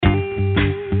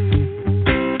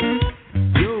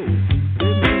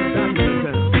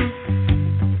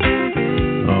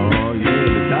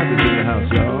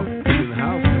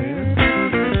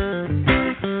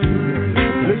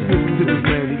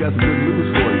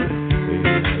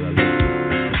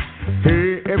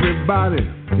Everybody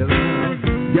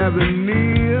gather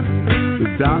near.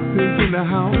 The doctor's in the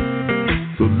house,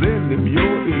 so lend him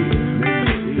your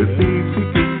ear. The things he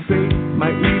can say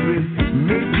might even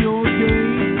make your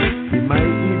day. He might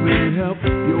even help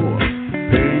your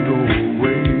pain go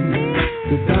away.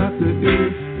 The doctor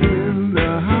is in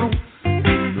the house.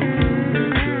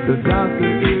 The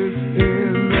doctor is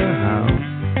in the house.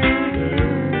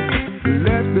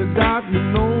 Let the doctor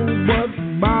know what's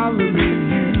bothering you.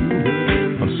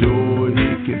 I'm sure he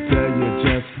can tell you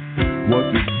just what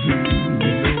to do.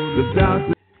 The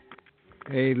doctor.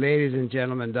 Hey, ladies and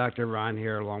gentlemen, Dr. Ron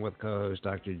here, along with co-host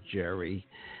Dr. Jerry.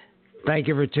 Thank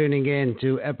you for tuning in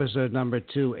to episode number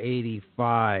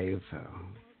 285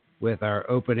 with our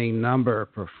opening number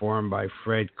performed by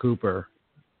Fred Cooper.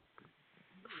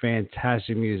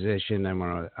 Fantastic musician.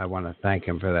 I want to thank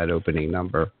him for that opening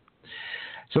number.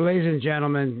 So, ladies and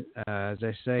gentlemen, as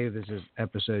I say, this is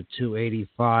episode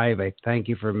 285. I thank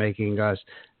you for making us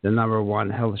the number one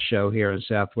health show here in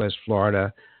Southwest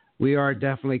Florida. We are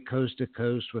definitely coast to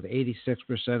coast with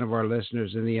 86% of our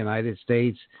listeners in the United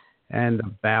States and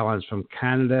the balance from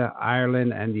Canada,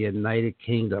 Ireland, and the United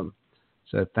Kingdom.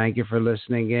 So thank you for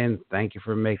listening in. Thank you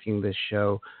for making this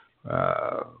show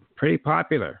pretty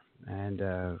popular. And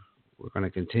we're going to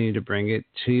continue to bring it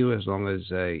to you as long as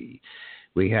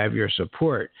we have your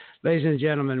support. Ladies and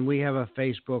gentlemen, we have a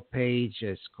Facebook page.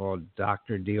 It's called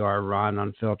Dr. Dr. Ron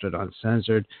Unfiltered,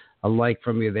 Uncensored. A like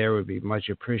from you there would be much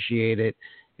appreciated.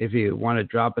 If you want to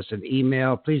drop us an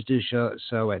email, please do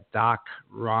so at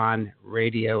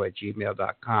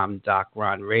docronradio@gmail.com,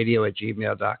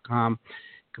 docronradio@gmail.com. You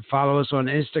can follow us on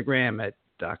Instagram at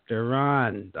Dr.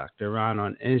 Ron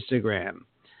on Instagram.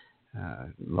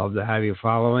 Love to have you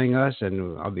following us,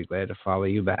 and I'll be glad to follow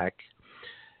you back.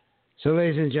 So,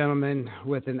 ladies and gentlemen,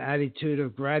 with an attitude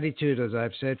of gratitude, as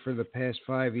I've said for the past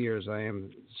 5 years, I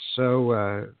am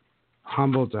so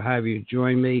humbled to have you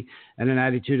join me. And an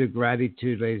attitude of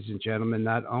gratitude, ladies and gentlemen,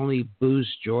 not only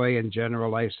boosts joy and general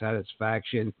life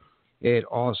satisfaction, it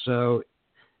also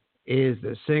is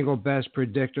the single best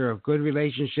predictor of good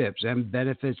relationships and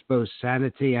benefits both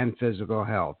sanity and physical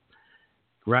health.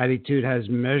 Gratitude has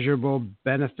measurable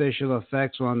beneficial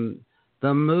effects on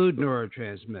the mood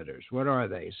neurotransmitters. What are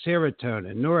they?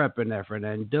 Serotonin, norepinephrine,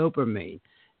 and dopamine.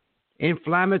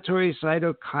 Inflammatory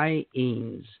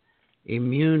cytokines,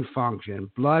 immune function,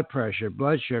 blood pressure,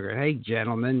 blood sugar. Hey,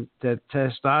 gentlemen, the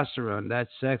testosterone, that's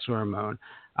sex hormone.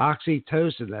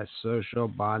 Oxytocin, that's social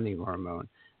bonding hormone.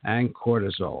 And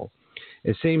cortisol.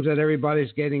 It seems that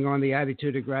everybody's getting on the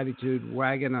attitude of gratitude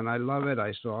wagon, and I love it.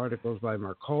 I saw articles by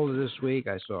Mercola this week.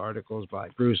 I saw articles by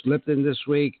Bruce Lipton this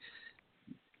week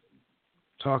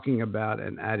talking about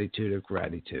an attitude of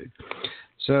gratitude.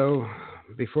 So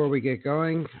before we get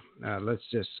going, let's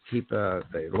just keep the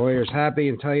lawyers happy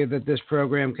and tell you that this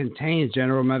program contains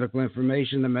general medical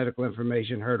information. The medical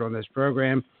information heard on this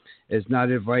program is not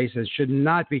advice and should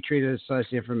not be treated as such.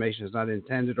 The information is not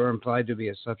intended or implied to be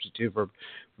a substitute for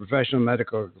professional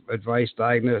medical advice,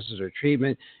 diagnosis, or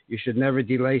treatment. You should never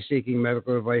delay seeking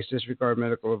medical advice, disregard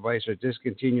medical advice, or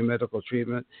discontinue medical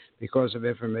treatment because of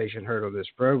information heard on this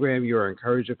program. You are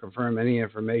encouraged to confirm any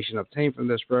information obtained from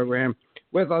this program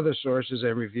with other sources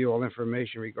and review all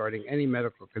information regarding any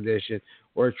medical condition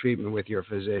or treatment with your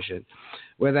physician.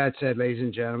 With that said, ladies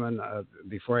and gentlemen,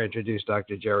 before I introduce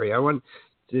Dr. Jerry, I want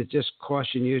to just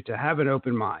caution you to have an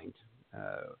open mind.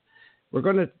 We're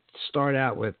going to start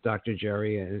out with Dr.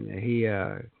 Jerry, and he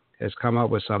has come up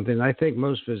with something I think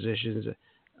most physicians,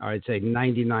 I'd say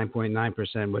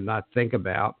 99.9%, would not think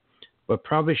about, but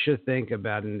probably should think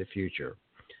about in the future.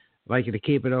 I'd like you to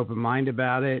keep an open mind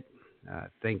about it.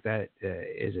 Think that,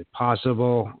 is it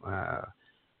possible?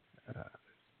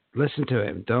 Listen to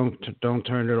him. Don't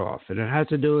turn it off. And it has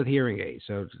to do with hearing aids.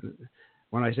 So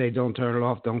when I say don't turn it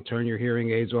off, don't turn your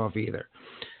hearing aids off either.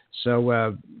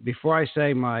 So before I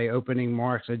say my opening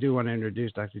marks, I do want to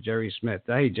introduce Dr. Jerry Smith.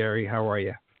 Hey, Jerry, how are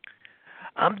you?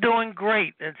 I'm doing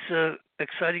great. It's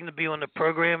exciting to be on the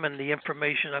program, and the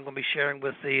information I'm going to be sharing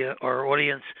with our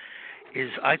audience is,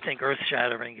 I think,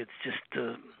 earth-shattering. It's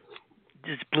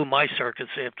just blew my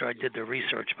circuits after I did the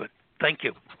research, but thank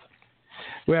you.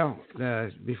 Well,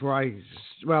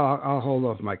 I'll hold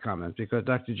off my comments because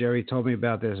Dr. Jerry told me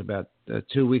about this about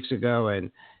 2 weeks ago,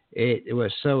 and it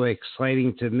was so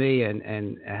exciting to me, and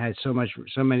it had so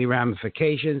many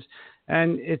ramifications,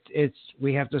 and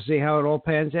we have to see how it all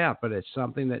pans out. But it's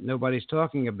something that nobody's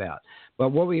talking about. But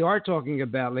what we are talking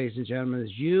about, ladies and gentlemen,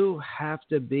 is you have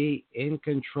to be in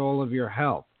control of your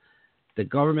health. The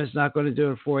government's not going to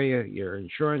do it for you. Your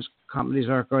insurance companies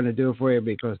aren't going to do it for you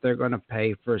because they're going to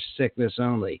pay for sickness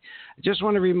only. I just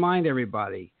want to remind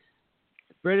everybody,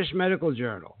 British Medical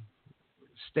Journal,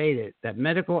 stated that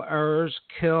medical errors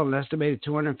kill an estimated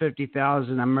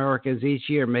 250,000 Americans each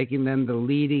year, making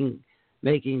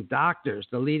doctors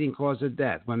the leading cause of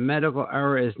death. When medical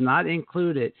error is not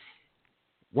included,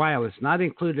 while it's not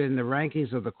included in the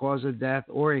rankings of the cause of death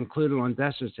or included on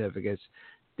death certificates,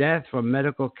 death from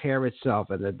medical care itself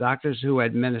and the doctors who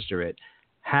administer it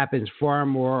happens far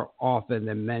more often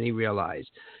than many realize.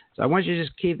 So I want you to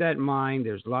just keep that in mind.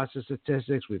 There's lots of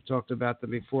statistics. We've talked about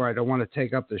them before. I don't want to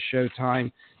take up the show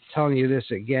time telling you this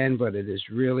again, but it is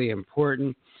really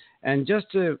important. And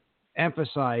just to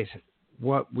emphasize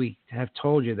what we have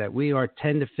told you, that we are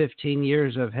 10 to 15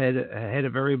 years ahead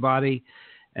of everybody,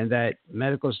 and that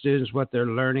medical students, what they're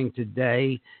learning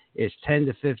today is 10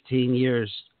 to 15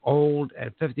 years old,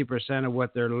 and 50% of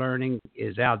what they're learning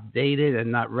is outdated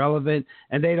and not relevant,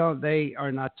 and they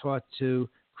are not taught to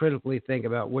critically think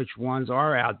about which ones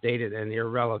are outdated and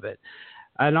irrelevant.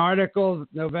 An article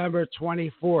November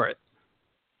 24th,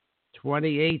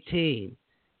 2018,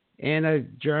 in a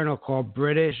journal called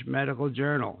British Medical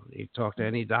Journal. You talk to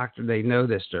any doctor, they know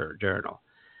this journal.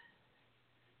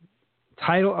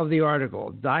 Title of the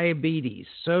article, Diabetes,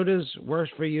 Sodas Worse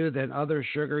for You Than Other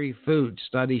Sugary Foods,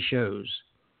 Study Shows.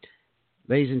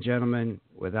 Ladies and gentlemen,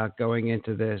 without going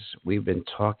into this, we've been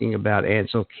talking about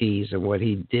Ancel Keys and what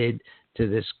he did to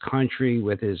this country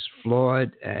with his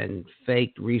flawed and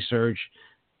faked research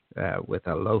with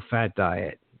a low-fat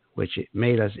diet, which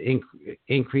made us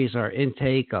increase our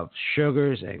intake of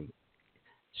sugars and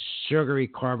sugary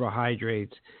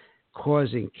carbohydrates,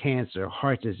 causing cancer,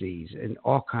 heart disease, and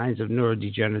all kinds of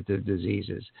neurodegenerative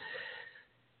diseases.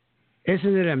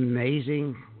 Isn't it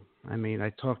amazing? I mean, I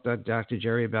talked to Dr.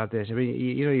 Jerry about this. I mean,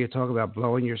 you talk about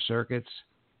blowing your circuits.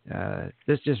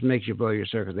 This just makes you blow your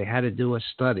circuits. They had to do a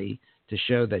study to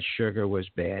show that sugar was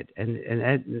bad.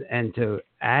 And to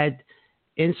add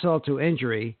insult to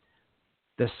injury,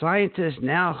 the scientists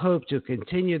now hope to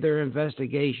continue their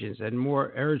investigations and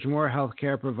urge more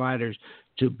healthcare providers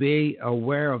to be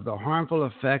aware of the harmful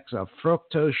effects of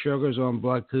fructose sugars on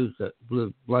blood glucose.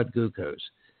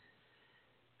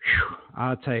 Whew,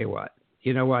 I'll tell you what.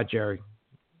 You know what, Jerry?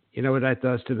 You know what that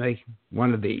does to me?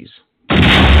 One of these.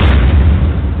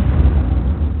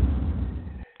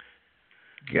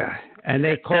 God. And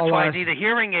they call That's why us. I need a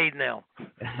hearing aid now.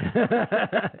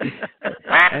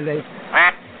 And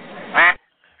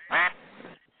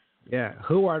yeah,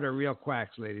 who are the real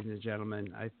quacks, ladies and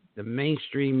gentlemen? The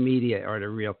mainstream media are the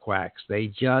real quacks. They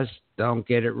just don't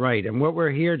get it right. And what we're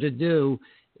here to do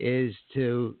is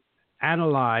to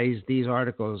analyze these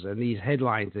articles and these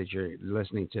headlines that you're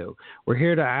listening to. We're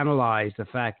here to analyze the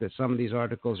fact that some of these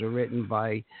articles are written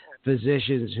by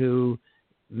physicians who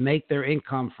make their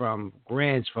income from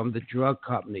grants from the drug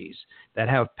companies that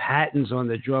have patents on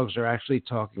the drugs they're actually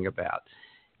talking about.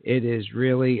 It is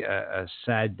really a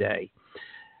sad day.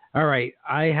 All right,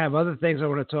 I have other things I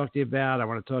want to talk to you about. I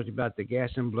want to talk to you about the gas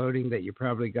and bloating that you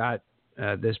probably got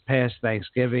this past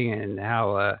Thanksgiving, and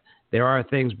how there are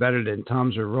things better than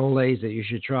Tums or Rolaids that you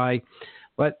should try.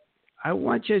 But I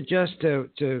want you just to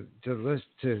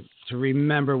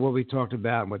remember what we talked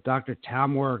about, what Dr.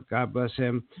 Talmor, God bless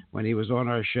him, when he was on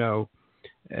our show,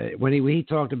 when he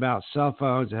talked about cell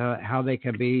phones, how they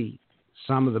can be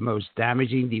some of the most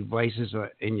damaging devices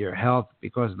in your health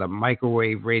because of the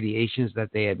microwave radiations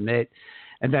that they emit,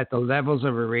 and that the levels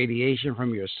of irradiation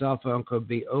from your cell phone could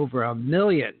be over 1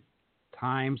 million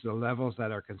times the levels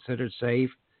that are considered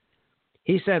safe.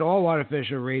 He said all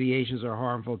artificial radiations are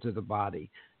harmful to the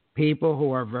body. People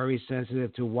who are very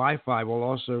sensitive to Wi-Fi will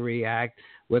also react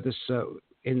with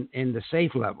in the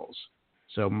safe levels.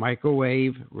 So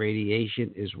microwave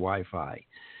radiation is Wi-Fi.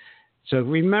 So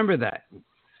remember that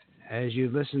as you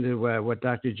listen to what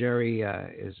Dr. Jerry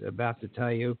is about to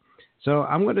tell you. So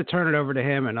I'm going to turn it over to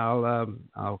him, and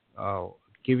I'll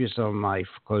give you some of my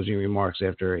closing remarks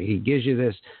after he gives you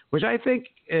this, which I think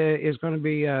is going to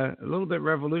be a little bit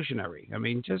revolutionary. I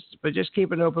mean, just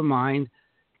keep an open mind.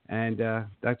 And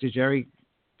Dr. Jerry,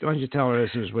 why don't you tell our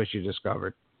listeners what you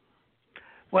discovered?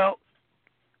 Well,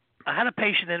 I had a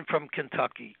patient in from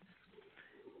Kentucky.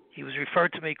 He was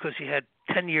referred to me because he had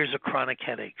 10 years of chronic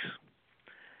headaches.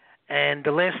 And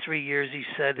the last 3 years, he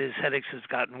said his headaches has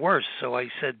gotten worse. So I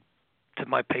said to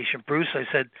my patient, Bruce, I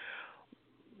said,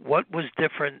 what was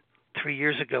different 3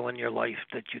 years ago in your life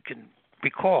that you can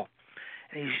recall?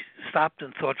 And he stopped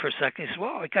and thought for a second. He said,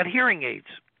 well, I got hearing aids.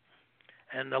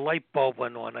 And the light bulb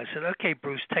went on. I said, okay,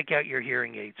 Bruce, take out your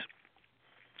hearing aids.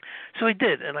 So he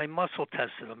did, and I muscle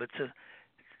tested him. It's a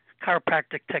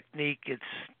chiropractic technique. It's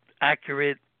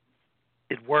accurate.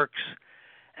 It works.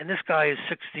 And this guy is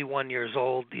 61 years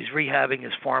old. He's rehabbing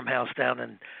his farmhouse down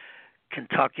in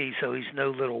Kentucky, so he's no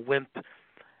little wimp.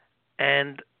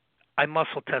 and I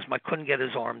muscle test him. I couldn't get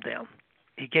his arm down.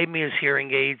 He gave me his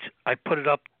hearing aids. I put it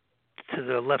up to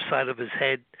the left side of his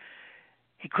head.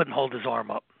 He couldn't hold his arm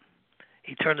up.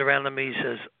 He turned around to me. He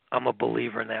says, "I'm a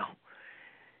believer now."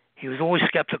 He was always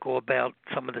skeptical about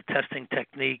some of the testing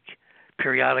technique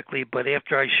periodically, but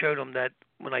after I showed him that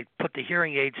when I put the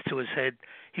hearing aids to his head,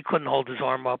 he couldn't hold his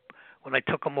arm up. When I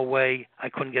took him away, I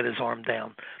couldn't get his arm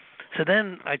down. So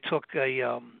then I took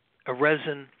a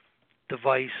resin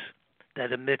device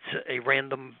that emits a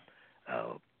random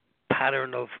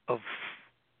pattern of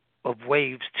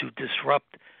waves to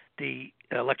disrupt the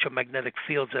electromagnetic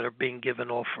fields that are being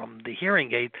given off from the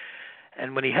hearing aid.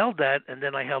 And when he held that, and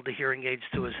then I held the hearing aids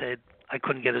to his head, I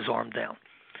couldn't get his arm down.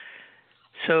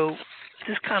 So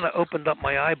this kind of opened up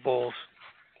my eyeballs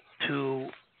to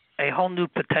a whole new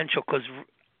potential, because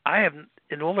I have,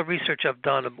 in all the research I've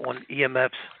done on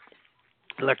EMFs,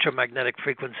 electromagnetic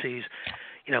frequencies,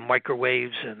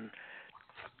 microwaves and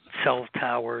cell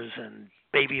towers and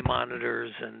baby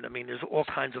monitors, and I mean, there's all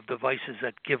kinds of devices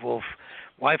that give off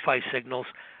Wi-Fi signals.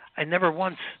 I never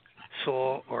once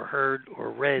saw or heard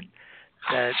or read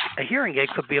that a hearing aid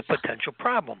could be a potential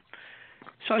problem.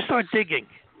 So I started digging,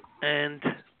 and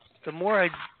the more I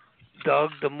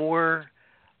dug, the more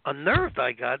unnerved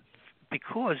I got,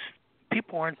 because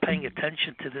people aren't paying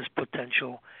attention to this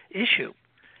potential issue.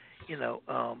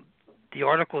 The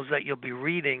articles that you'll be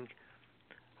reading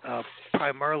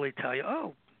primarily tell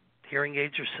you, hearing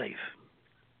aids are safe.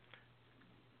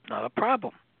 Not a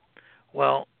problem.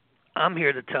 Well, I'm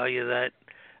here to tell you that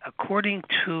according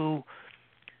to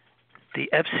the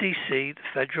FCC, the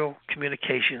Federal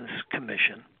Communications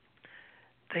Commission,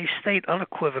 they state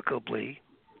unequivocally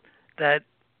that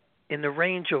in the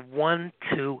range of 1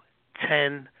 to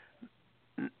 10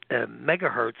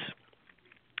 megahertz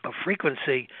of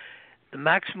frequency, the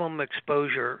maximum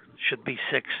exposure should be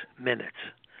 6 minutes.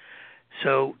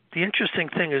 So the interesting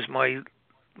thing is my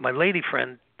lady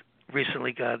friend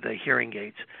recently got the hearing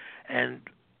aids, and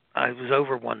I was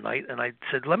over one night, and I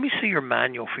said, "Let me see your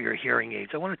manual for your hearing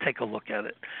aids. I want to take a look at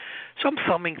it." So I'm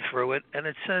thumbing through it, and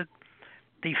it said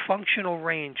the functional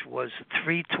range was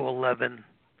 3 to 11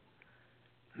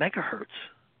 megahertz.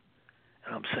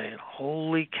 And I'm saying,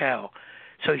 holy cow.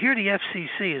 So here the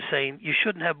FCC is saying you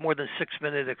shouldn't have more than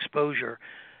 6-minute exposure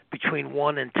between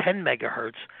 1 and 10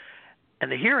 megahertz,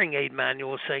 and the hearing aid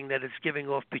manual is saying that it's giving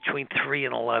off between 3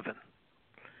 and 11.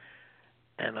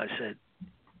 And I said,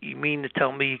 you mean to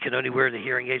tell me you can only wear the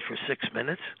hearing aid for 6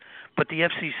 minutes? But the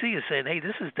FCC is saying, hey,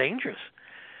 this is dangerous.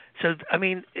 So, I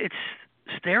mean, it's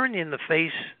staring you in the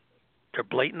face. They're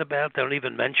blatant about it. They don't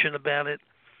even mention about it.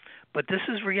 But this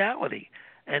is reality.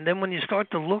 And then when you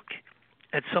start to look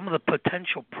at some of the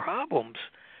potential problems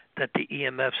that the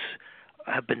EMFs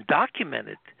have been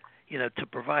documented, to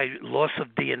provide loss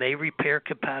of DNA repair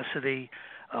capacity,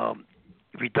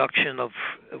 reduction of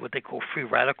what they call free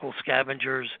radical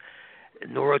scavengers,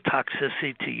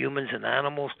 neurotoxicity to humans and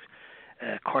animals,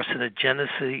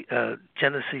 carcinogenicity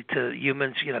to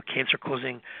humans,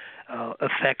 cancer-causing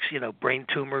effects, brain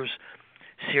tumors,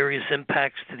 serious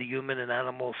impacts to the human and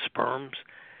animal sperms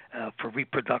for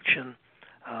reproduction,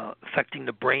 affecting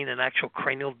the brain and actual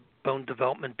cranial bone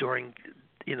development during,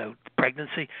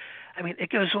 pregnancy. I mean, it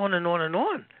goes on and on and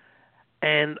on.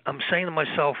 And I'm saying to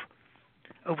myself,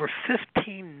 over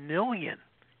 15 million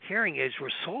hearing aids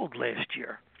were sold last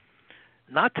year.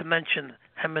 Not to mention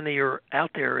how many are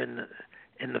out there in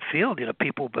the field,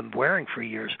 people have been wearing for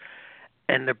years.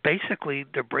 And they're basically,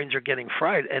 their brains are getting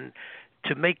fried. And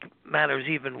to make matters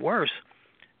even worse,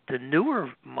 the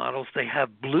newer models, they have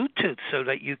Bluetooth so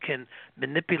that you can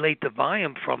manipulate the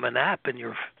volume from an app in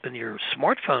your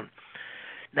smartphone.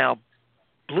 Now,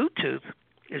 Bluetooth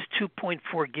is 2.4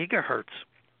 gigahertz.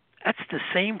 That's the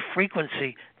same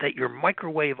frequency that your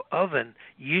microwave oven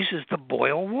uses to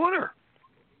boil water.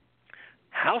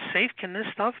 How safe can this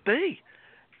stuff be?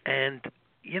 And,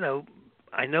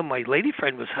 I know my lady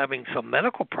friend was having some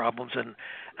medical problems, and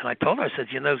I told her, I said,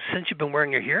 since you've been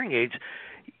wearing your hearing aids,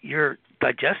 your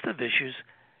digestive issues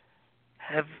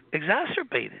have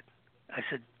exacerbated. I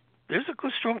said, there's a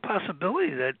good strong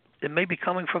possibility that it may be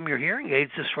coming from your hearing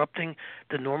aids, disrupting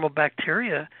the normal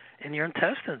bacteria in your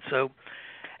intestines. So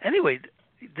anyway,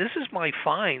 this is my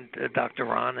find, Dr.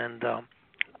 Ron, and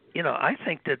I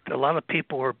think that a lot of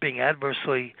people are being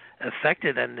adversely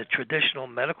affected, and the traditional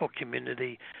medical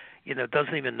community,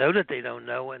 doesn't even know that they don't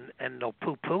know, and they'll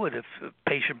poo-poo it if a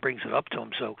patient brings it up to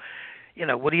them. So,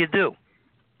 what do you do?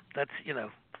 That's,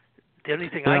 the only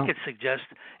thing I could suggest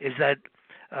is that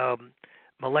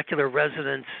molecular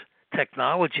resonance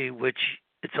technology, which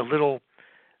it's a little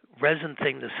resin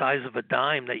thing the size of a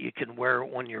dime that you can wear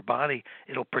on your body.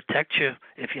 It'll protect you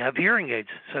if you have hearing aids.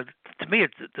 So to me,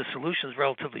 the solution is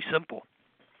relatively simple.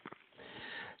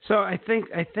 So I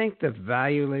think the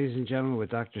value, ladies and gentlemen, what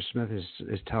Dr. Smith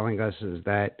is telling us is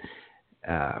that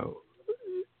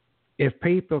if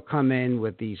people come in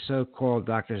with the so-called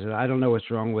doctors that I don't know what's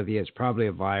wrong with you, it's probably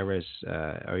a virus,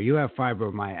 or you have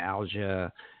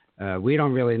fibromyalgia, we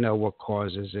don't really know what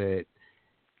causes it.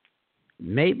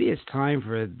 Maybe it's time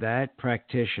for that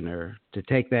practitioner to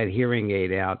take that hearing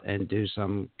aid out and do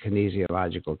some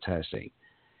kinesiological testing.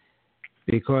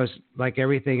 Because, like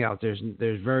everything else,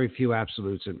 there's very few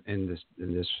absolutes in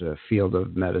this field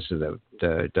of medicine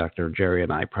that Dr. Jerry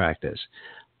and I practice.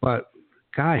 But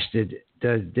gosh, did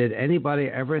anybody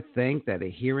ever think that a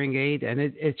hearing aid, and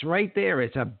it's right there,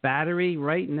 it's a battery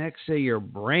right next to your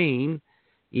brain,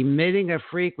 emitting a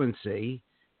frequency,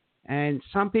 and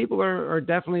some people are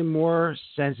definitely more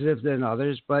sensitive than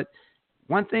others. But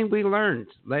one thing we learned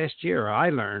last year, I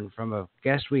learned from a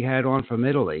guest we had on from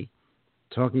Italy,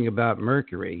 talking about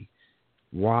mercury,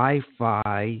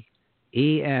 Wi-Fi,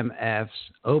 EMFs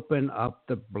open up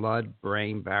the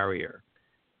blood-brain barrier.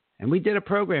 And we did a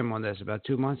program on this about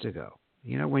 2 months ago.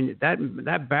 You know, when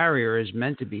that barrier is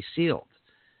meant to be sealed.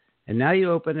 And now you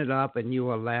open it up and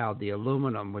you allow the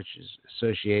aluminum, which is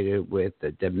associated with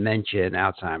the dementia and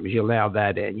Alzheimer's, you allow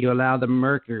that in. You allow the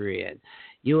mercury in.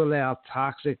 You allow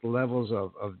toxic levels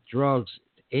of drugs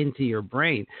into your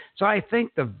brain. So I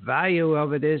think the value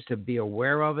of it is to be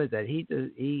aware of it, that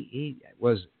he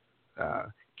was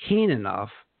keen enough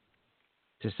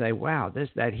to say, wow,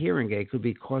 that hearing aid could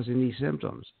be causing these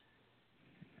symptoms.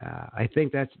 I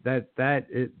think that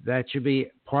should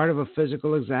be part of a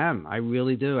physical exam. I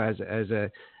really do. As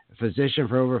a physician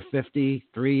for over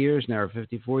 53 years now, or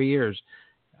 54 years,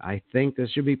 I think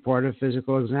this should be part of a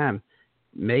physical exam.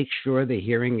 Make sure the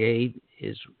hearing aid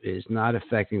is not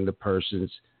affecting the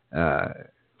person's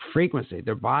frequency,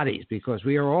 their bodies, because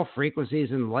we are all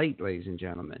frequencies and light, ladies and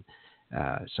gentlemen.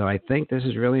 So I think this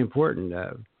is really important.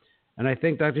 And I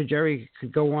think Dr. Jerry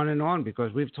could go on and on,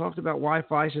 because we've talked about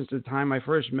Wi-Fi since the time I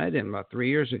first met him about 3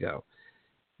 years ago,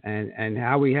 and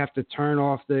how we have to turn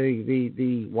off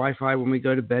the Wi-Fi when we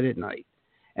go to bed at night.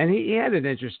 And he had an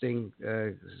interesting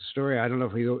story. I don't know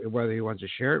whether he wants to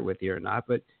share it with you or not,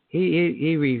 but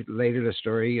he related a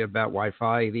story about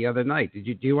Wi-Fi the other night.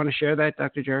 Do you want to share that,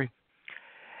 Dr. Jerry?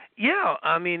 Yeah,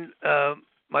 I mean,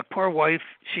 my poor wife,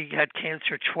 she had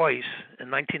cancer twice. In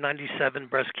 1997,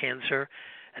 breast cancer,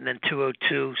 and then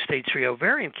 2002, stage 3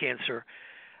 ovarian cancer.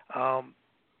 And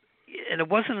it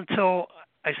wasn't until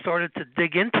I started to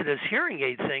dig into this hearing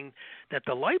aid thing that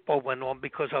the light bulb went on,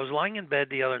 because I was lying in bed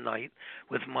the other night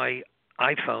with my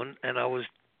iPhone, and I was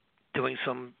doing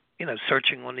some,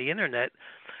 searching on the internet,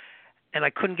 and I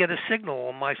couldn't get a signal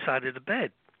on my side of the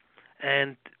bed.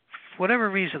 And for whatever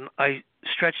reason, I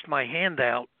stretched my hand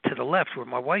out to the left where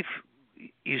my wife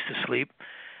used to sleep,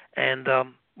 and all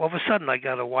of a sudden I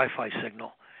got a Wi-Fi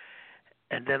signal.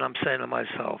 And then I'm saying to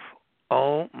myself,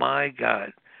 oh my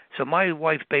God. So my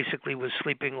wife basically was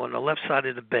sleeping on the left side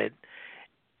of the bed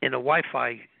in a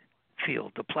Wi-Fi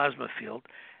field, the plasma field.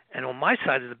 And on my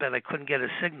side of the bed, I couldn't get a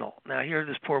signal. Now here,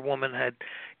 this poor woman had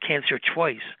cancer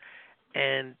twice.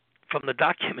 And from the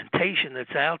documentation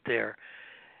that's out there,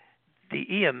 the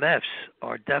EMFs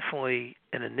are definitely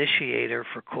an initiator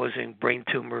for causing brain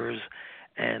tumors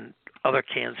and other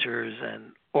cancers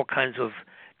and all kinds of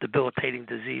debilitating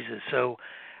diseases. So,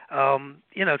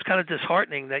 it's kind of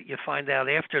disheartening that you find out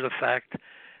after the fact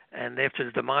and after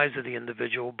the demise of the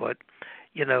individual, but,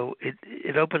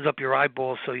 it opens up your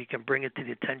eyeballs so you can bring it to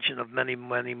the attention of many,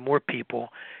 many more people.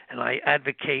 And I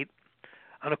advocate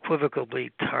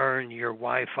unequivocally turn your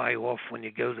Wi-Fi off when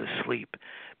you go to sleep,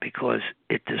 because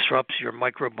it disrupts your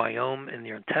microbiome in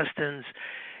your intestines.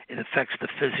 It affects the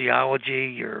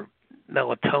physiology, your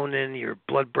melatonin, your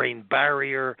blood-brain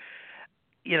barrier.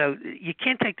 You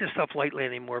can't take this stuff lightly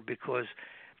anymore, because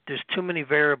there's too many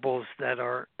variables that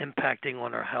are impacting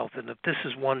on our health. And if this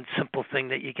is one simple thing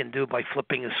that you can do by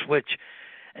flipping a switch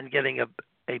and getting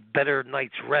a better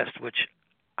night's rest, which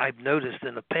I've noticed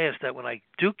in the past that when I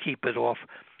do keep it off,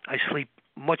 I sleep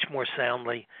much more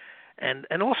soundly.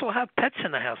 And also have pets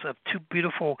in the house. I have 2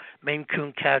 beautiful Maine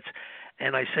Coon cats,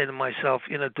 and I say to myself,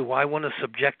 do I want to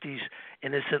subject these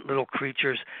innocent little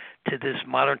creatures to this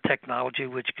modern technology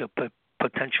which could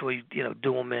potentially,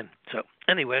 do them in? So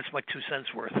anyway, that's my 2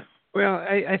 cents worth. Well,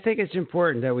 I think it's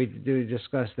important that we do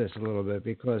discuss this a little bit,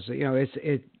 because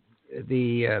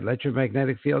the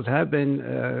electromagnetic fields have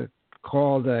been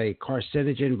called a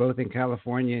carcinogen both in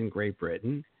California and Great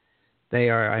Britain. They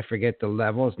are, I forget the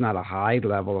level. It's not a high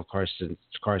level of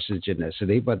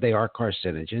carcinogenicity, but they are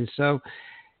carcinogens. So,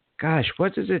 gosh,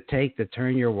 what does it take to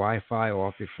turn your Wi-Fi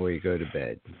off before you go to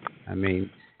bed? I mean,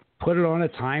 put it on a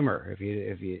timer if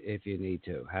you need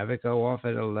to. Have it go off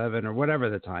at 11 or whatever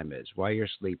the time is while you're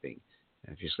sleeping.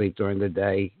 If you sleep during the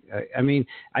day, I mean,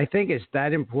 I think it's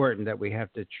that important that we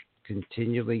have to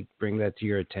continually bring that to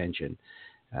your attention.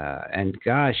 And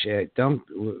gosh,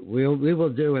 we will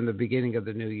do in the beginning of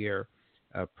the new year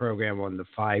a program on the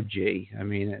 5G. I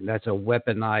mean, that's a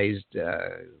weaponized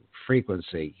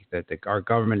frequency that our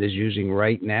government is using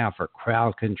right now for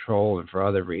crowd control and for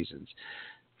other reasons.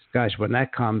 Gosh, when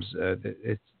that comes,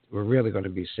 we're really going to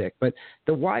be sick. But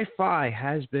the Wi-Fi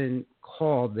has been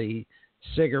called the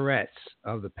cigarettes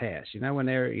of the past. You know, when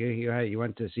you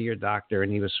went to see your doctor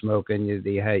and he was smoking,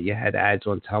 you had ads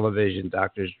on television,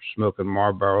 doctors smoking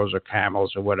Marlboros or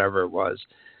Camels or whatever it was.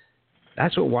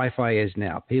 That's what Wi-Fi is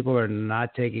now. People are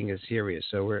not taking it serious.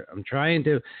 So I'm trying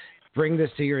to bring this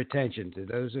to your attention, to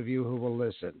those of you who will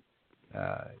listen.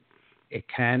 It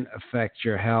can affect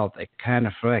your health. It can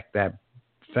affect that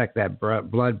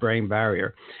blood-brain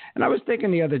barrier. And I was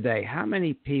thinking the other day, how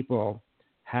many people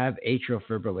have atrial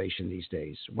fibrillation these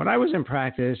days? When I was in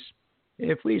practice,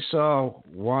 if we saw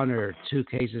 1 or 2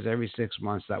 cases every 6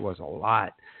 months, that was a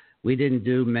lot. We didn't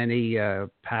do many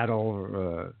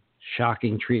paddle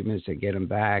shocking treatments to get them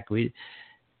back.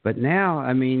 But now,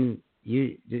 I mean,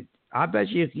 I bet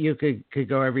you could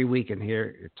go every week and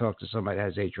talk to somebody that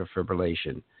has atrial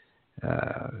fibrillation.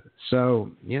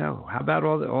 So, you know, how about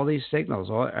all these signals?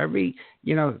 Every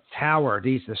tower,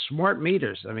 the smart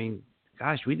meters. I mean,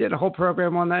 gosh, we did a whole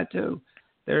program on that too.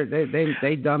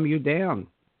 They dumb you down.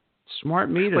 Smart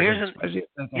meters, especially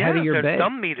at the head of your bed. They're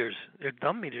dumb meters. They're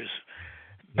dumb meters.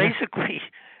 Basically,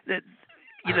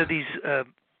 these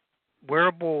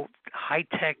wearable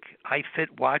high-tech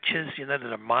iFit watches, that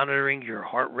are monitoring your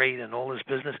heart rate and all this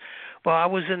business. Well, I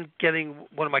was getting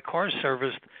one of my cars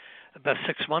serviced about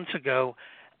 6 months ago,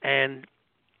 and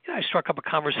I struck up a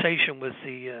conversation with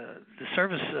the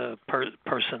service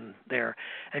person there,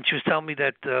 and she was telling me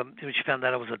that when she found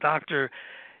out I was a doctor,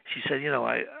 she said,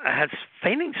 I had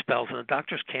fainting spells, and the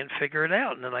doctors can't figure it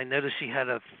out. And then I noticed she had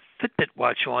a Fitbit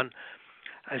watch on.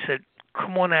 I said,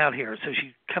 come on out here. So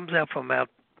she comes out from out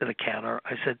to the counter.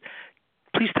 I said,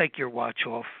 please take your watch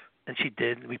off. And she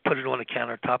did. We put it on the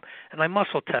countertop, and I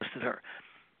muscle tested her.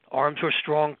 Arms were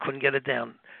strong, couldn't get it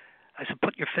down. I said,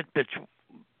 put your Fitbit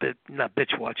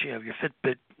your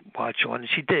Fitbit watch on. And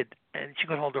she did, and she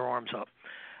could hold her arms up.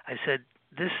 I said,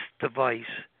 this device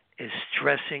is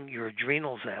stressing your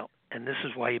adrenals out, and this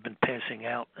is why you've been passing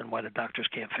out and why the doctors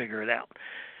can't figure it out.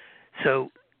 So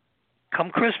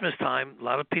come Christmas time, a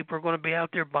lot of people are going to be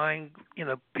out there buying,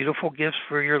 beautiful gifts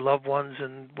for your loved ones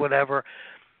and whatever.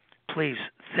 Please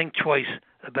think twice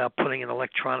about putting an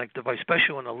electronic device,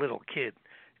 especially on a little kid,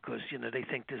 because, they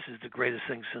think this is the greatest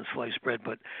thing since sliced bread.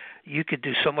 But you could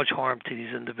do so much harm to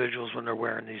these individuals when they're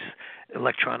wearing these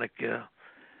electronic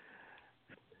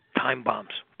time bombs,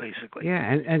 basically.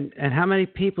 Yeah, and how many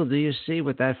people do you see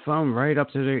with that phone right up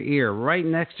to their ear, right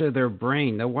next to their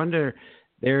brain? No wonder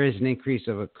there is an increase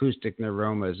of acoustic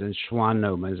neuromas and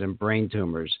schwannomas and brain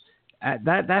tumors.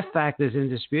 That fact is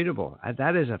indisputable.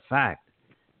 That is a fact.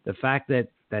 The fact that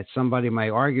somebody might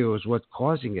argue is what's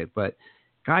causing it. But,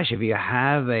 gosh, if you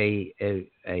have a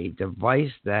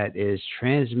device that is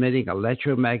transmitting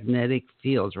electromagnetic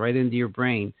fields right into your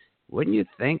brain, wouldn't you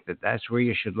think that that's where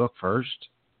you should look first?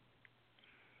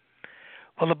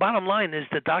 Well, the bottom line is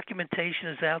the documentation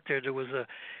is out there. There was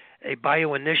a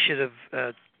bioinitiative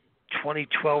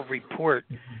 2012 report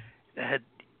that had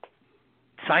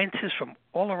scientists from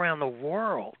all around the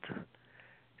world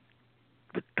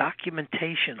with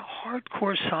documentation,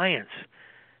 hardcore science,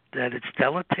 that it's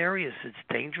deleterious, it's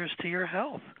dangerous to your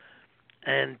health.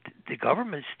 And the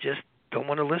governments just don't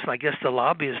want to listen. I guess the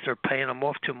lobbyists are paying them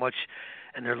off too much,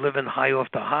 and they're living high off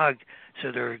the hog,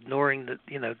 so they're ignoring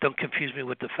don't confuse me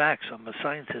with the facts. I'm a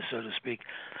scientist, so to speak.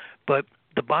 But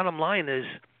the bottom line is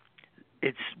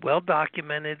it's well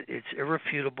documented, it's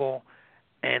irrefutable,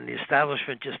 and the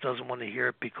establishment just doesn't want to hear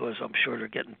it because I'm sure they're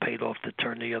getting paid off to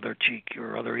turn the other cheek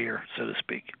or other ear, so to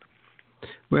speak.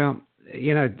 Well,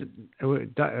 I'm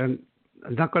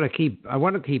not going to I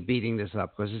want to keep beating this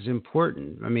up because it's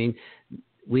important. I mean,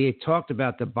 we had talked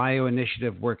about the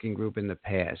Bioinitiative Working Group in the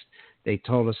past. They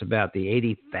told us about the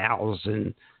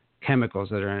 80,000 chemicals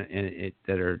that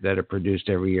are produced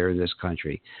every year in this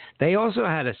country. They also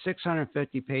had a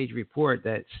 650-page report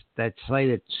that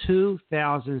cited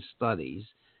 2,000 studies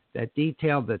that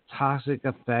detailed the toxic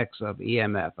effects of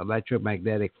EMF,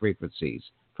 electromagnetic frequencies,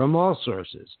 from all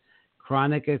sources.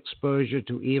 Chronic exposure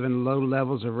to even low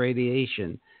levels of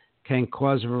radiation can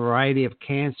cause a variety of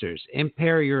cancers,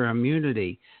 impair your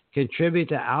immunity, contribute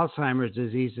to Alzheimer's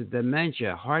disease and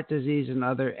dementia, heart disease, and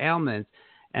other ailments.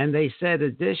 And they said,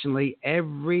 additionally,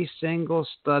 every single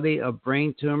study of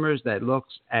brain tumors that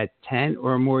looks at 10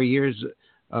 or more years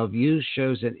of use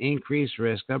shows an increased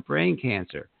risk of brain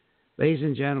cancer. Ladies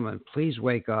and gentlemen, please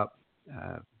wake up.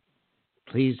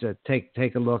 Please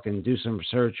take a look and do some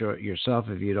research yourself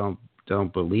if you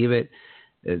don't believe it.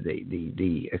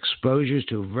 The exposures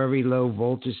to very low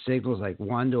voltage signals like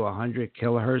 1 to 100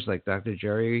 kilohertz, like Dr.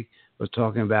 Jerry was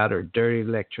talking about, or dirty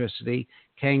electricity,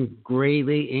 can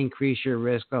greatly increase your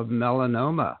risk of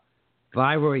melanoma,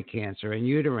 thyroid cancer, and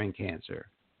uterine cancer.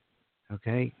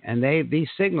 Okay, and these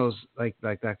signals, like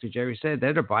Dr. Jerry said,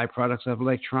 they're the byproducts of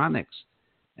electronics,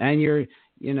 and your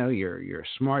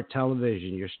smart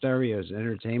television, your stereos,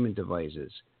 entertainment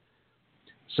devices.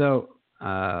 So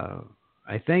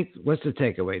I think, what's the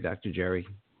takeaway, Dr. Jerry?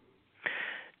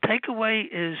 Takeaway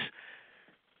is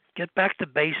get back to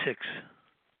basics.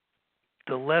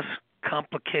 The less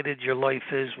complicated your life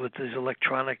is with this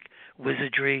electronic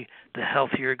wizardry, the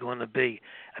healthier you're going to be.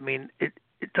 I mean, it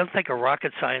doesn't take a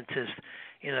rocket scientist,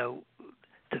 to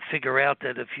figure out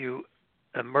that if you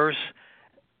immerse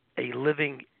a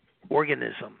living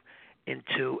organism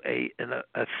into a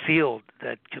field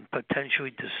that can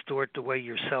potentially distort the way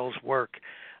your cells work,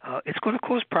 it's going to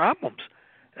cause problems.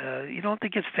 You don't have to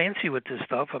get fancy with this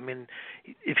stuff. I mean,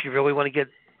 if you really want to get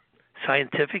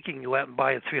scientific, you can go out and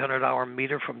buy a $300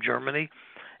 meter from Germany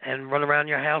and run around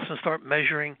your house and start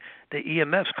measuring the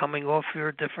EMFs coming off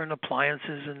your different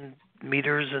appliances and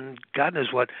meters and God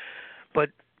knows what. But,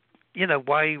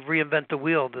 why reinvent the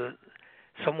wheel?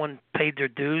 Someone paid their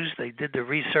dues. They did the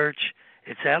research.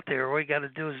 It's out there. All you got to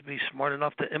do is be smart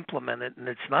enough to implement it, and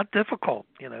it's not difficult.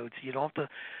 You don't have to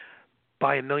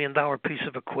buy $1 million piece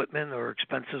of equipment or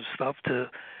expensive stuff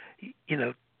to,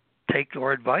 take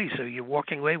our advice. So you're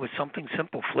walking away with something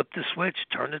simple. Flip the switch.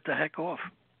 Turn it the heck off.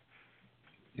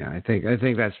 Yeah, I think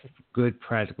that's good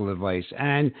practical advice.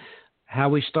 And how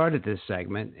we started this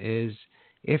segment is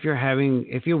if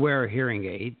you wear a hearing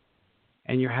aid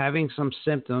and you're having some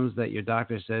symptoms that your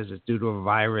doctor says is due to a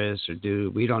virus or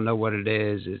we don't know what it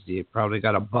is you probably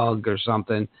got a bug or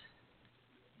something,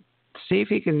 see if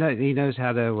he knows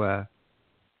how to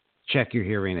check your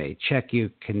hearing aid, check you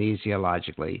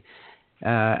kinesiologically.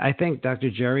 I think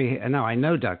I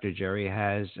know Dr. Jerry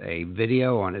has a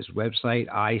video on his website,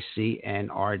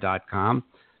 icnr.com.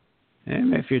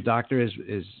 And if your doctor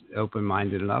is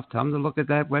open-minded enough, tell him to look at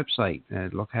that website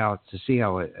and see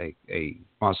how a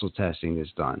muscle testing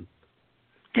is done.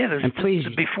 Yeah, there's the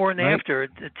before and right? after.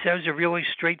 It tells you really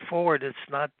straightforward. It's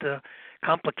not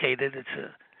complicated. It's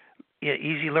a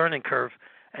easy learning curve.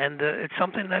 And it's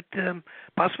something that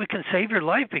possibly can save your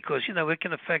life because, it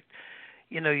can affect,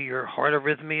 your heart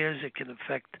arrhythmias. It can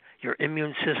affect your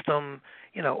immune system,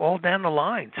 all down the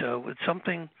line. So it's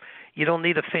something you don't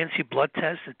need a fancy blood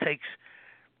test. It takes,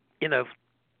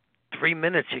 3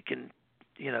 minutes. You can,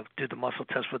 do the muscle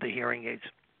test with the hearing aids.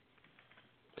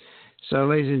 So,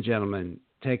 ladies and gentlemen,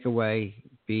 takeaway: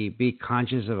 be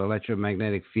conscious of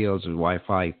electromagnetic fields and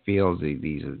Wi-Fi fields.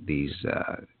 These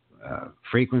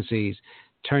frequencies.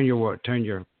 Turn your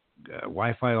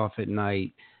Wi-Fi off at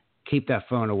night. Keep that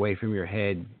phone away from your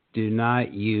head. Do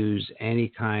not use any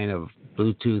kind of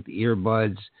Bluetooth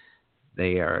earbuds.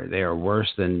 They are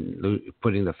worse than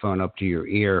putting the phone up to your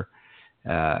ear.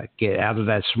 Get out of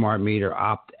that smart meter.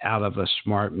 Opt out of a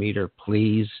smart meter,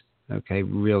 please. Okay,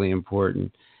 really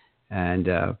important. And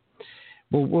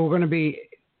we're going to be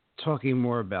talking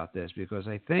more about this because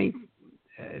I think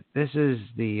this is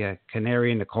the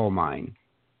canary in the coal mine.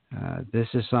 This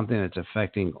is something that's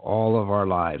affecting all of our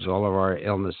lives, all of our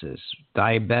illnesses.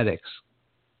 Diabetics,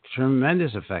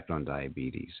 tremendous effect on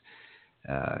diabetes.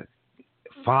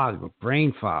 Fog,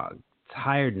 brain fog,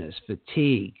 tiredness,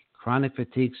 fatigue, chronic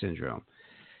fatigue syndrome.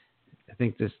 I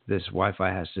think this Wi-Fi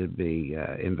has to be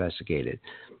investigated.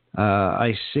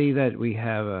 I see that we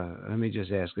have let me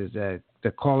just ask, is that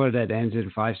the caller that ends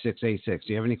in 5686?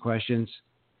 Do you have any questions?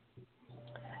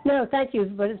 No, thank you,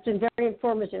 but it's been very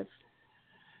informative.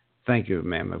 Thank you,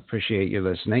 ma'am. I appreciate you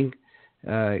listening.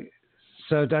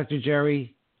 So, Dr.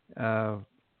 Jerry, I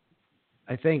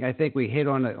think we hit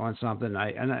on something.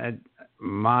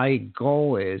 My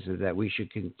goal is that we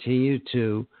should continue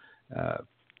to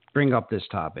bring up this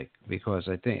topic because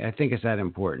I think it's that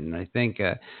important. I think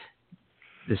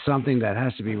it's something that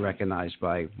has to be recognized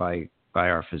by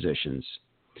our physicians.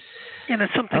 And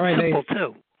it's something simple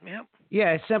too. Yeah.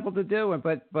 Yeah, it's simple to do,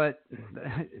 but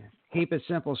keep it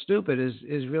simple, stupid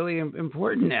is really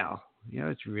important now.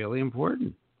 It's really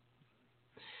important.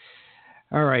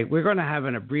 All right, we're going to have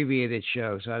an abbreviated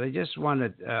show, so I just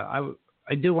wanted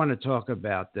I do want to talk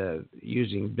about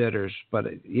using bitters, but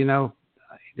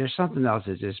there's something else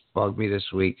that just bugged me this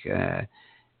week,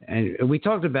 and we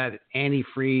talked about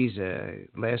antifreeze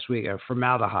last week, or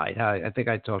formaldehyde. I think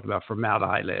I talked about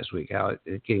formaldehyde last week, how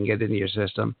it can get into your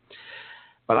system.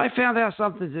 But I found out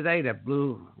something today that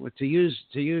to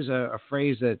use a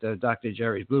phrase that Dr.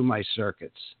 Jerry's, blew my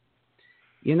circuits.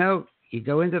 You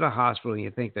go into the hospital and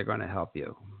you think they're going to help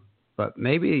you, but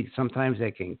maybe sometimes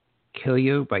they can kill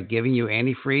you by giving you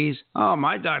antifreeze. Oh,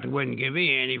 my doctor wouldn't give me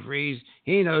antifreeze.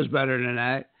 He knows better than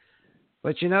that.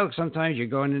 But sometimes you're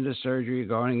going into surgery, you're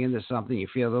going into something, you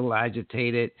feel a little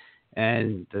agitated,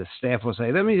 and the staff will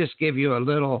say, let me just give you a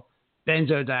little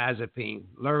benzodiazepine,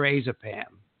 lorazepam.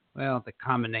 Well, the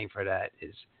common name for that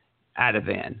is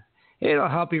Ativan. It'll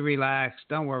help you relax.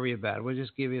 Don't worry about it. We'll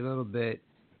just give you a little bit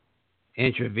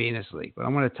intravenously. But I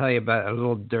want to tell you about a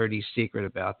little dirty secret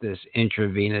about this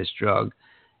intravenous drug.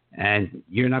 And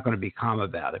you're not going to be calm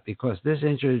about it, because this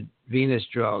intravenous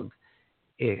drug,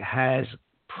 it has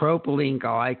propylene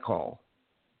glycol.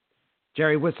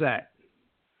 Jerry, what's that?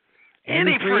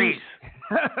 Antifreeze.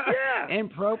 Yeah.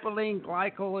 And propylene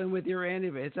glycol in with your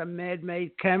antifreeze. It's a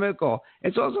man-made chemical.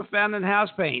 It's also found in house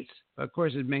paints. Of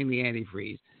course, it's mainly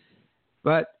antifreeze.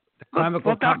 But the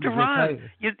chemical Dr. Ron,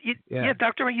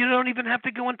 Dr. Ron, you don't even have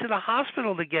to go into the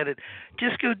hospital to get it.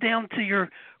 Just go down to your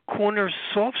corner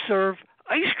soft serve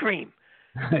ice cream.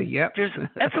 Yep. There's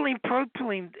ethylene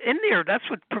propylene in there. That's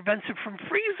what prevents it from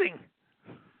freezing.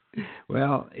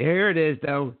 Well, here it is,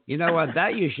 though. You know what?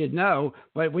 That you should know.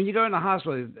 But when you go in the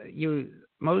hospital,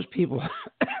 most people,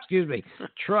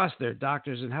 trust their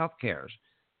doctors and health cares.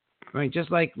 I mean, just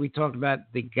like we talked about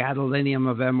the gadolinium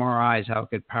of MRIs, how it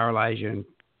could paralyze you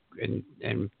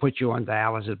and put you on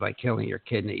dialysis by killing your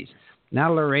kidneys.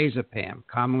 Now lorazepam,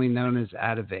 commonly known as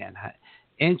Ativan,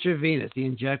 intravenous, the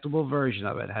injectable version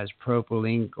of it, has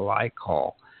propylene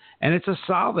glycol. And it's a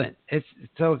solvent.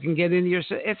 So it can get into your...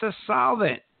 It's a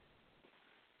solvent.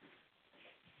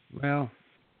 Well,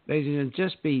 ladies and gentlemen,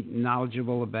 just be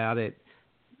knowledgeable about it.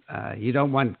 You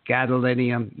don't want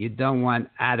gadolinium. You don't want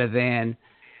Ativan.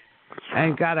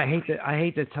 And God, I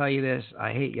hate to tell you this.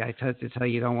 I hate to tell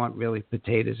you don't want really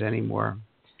potatoes anymore.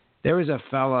 There was a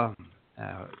fella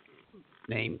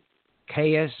named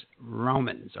Caius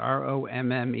Romans,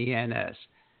 Rommens.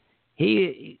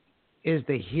 He is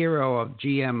the hero of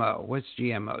GMO. What's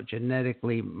GMO?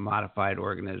 Genetically modified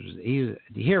organisms. He's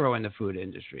the hero in the food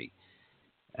industry.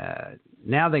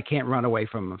 Now they can't run away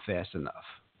from him fast enough.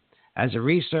 As a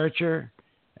researcher,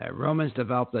 Romans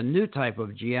developed a new type of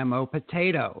GMO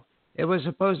potato. It was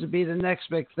supposed to be the next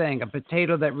big thing, a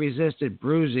potato that resisted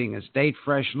bruising and stayed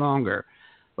fresh longer.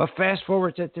 But fast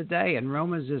forward to today, and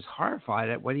Romans is horrified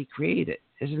at what he created.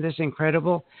 Isn't this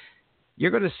incredible?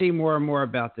 You're going to see more and more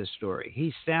about this story.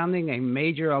 He's sounding a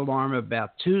major alarm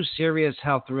about 2 serious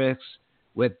health risks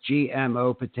with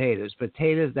GMO potatoes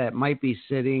that might be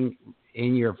sitting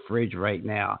in your fridge right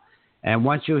now. And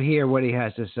once you hear what he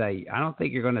has to say, I don't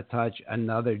think you're going to touch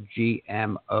another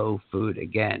GMO food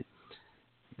again.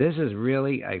 This is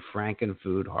really a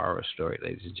Frankenfood horror story,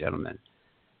 ladies and gentlemen.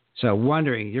 So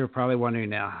you're probably wondering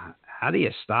now, how do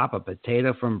you stop a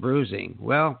potato from bruising?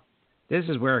 Well, this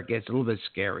is where it gets a little bit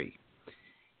scary.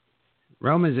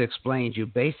 Romans explains you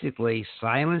basically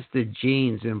silence the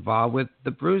genes involved with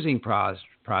the bruising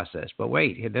process. But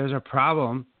wait, there's a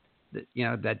problem,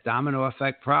 that domino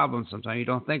effect problem. Sometimes you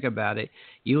don't think about it.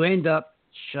 You end up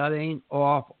shutting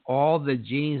off all the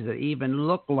genes that even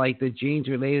look like the genes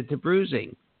related to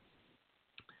bruising.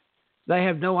 They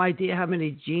have no idea how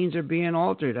many genes are being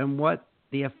altered and what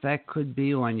the effect could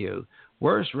be on you.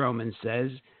 Worse, Romans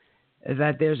says,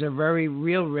 that there's a very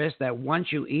real risk that once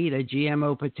you eat a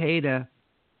GMO potato,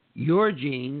 your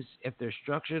genes, if they're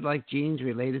structured like genes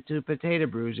related to potato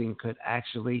bruising, could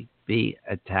actually be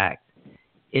attacked.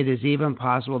 It is even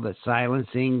possible that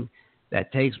silencing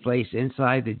that takes place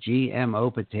inside the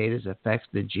GMO potatoes affects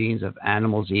the genes of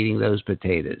animals eating those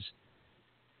potatoes.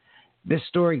 This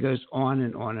story goes on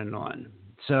and on and on.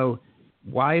 So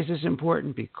why is this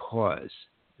important? Because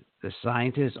the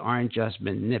scientists aren't just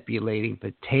manipulating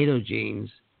potato genes.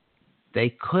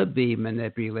 They could be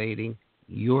manipulating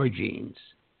your genes.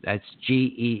 That's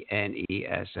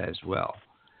GENES as well.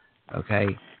 Okay?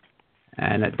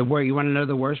 And you want to know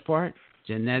the worst part?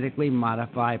 Genetically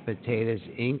modified potatoes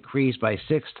increase by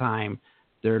 6 times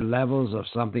their levels of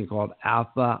something called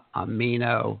alpha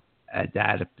amino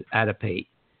adipate.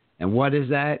 And what is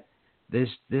that?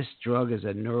 This drug is a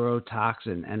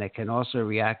neurotoxin, and it can also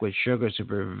react with sugars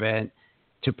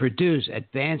to produce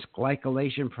advanced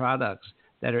glycolation products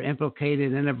that are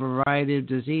implicated in a variety of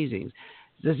diseases.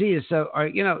 disease. So,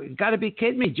 got to be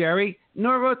kidding me, Jerry.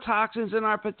 Neurotoxins in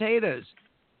our potatoes.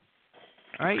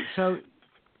 All right, so,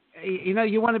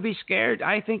 you want to be scared?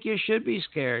 I think you should be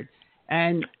scared.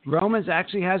 And Romans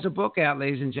actually has a book out,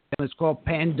 ladies and gentlemen. It's called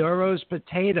Pandora's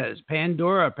Potatoes.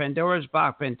 Pandora's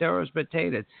Box, Pandora's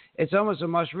Potatoes. It's almost a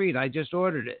must read. I just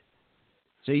ordered it.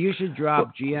 So you should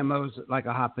drop GMOs like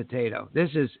a hot potato. This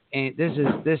is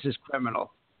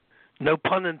criminal. No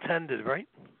pun intended, right?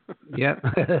 Yep.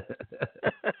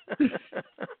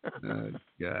 Oh,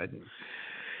 God.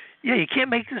 Yeah, you can't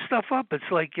make this stuff up. It's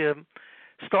like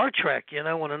Star Trek,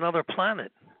 on another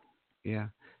planet. Yeah.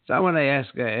 So I want to ask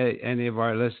any of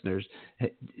our listeners,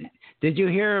 did you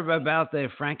hear about the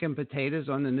Franken potatoes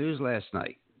on the news last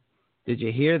night? Did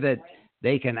you hear that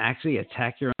they can actually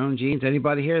attack your own genes?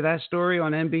 Anybody hear that story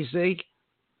on NBC?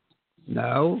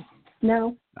 No?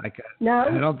 No. I No.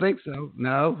 don't think so.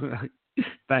 No.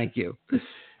 Thank you.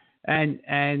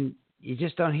 And you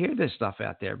just don't hear this stuff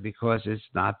out there because it's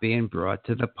not being brought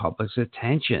to the public's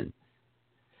attention.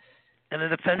 And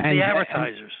it offends the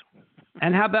advertisers.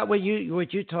 And how about what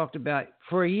you talked about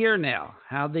for a year now?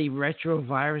 How the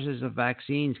retroviruses of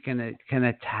vaccines can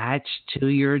attach to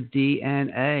your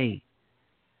DNA.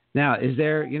 Now, is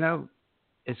there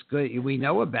it's good we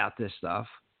know about this stuff,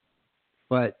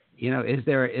 but is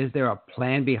there a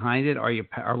plan behind it?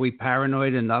 Are we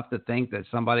paranoid enough to think that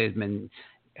somebody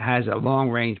has a long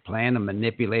range plan of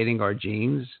manipulating our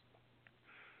genes?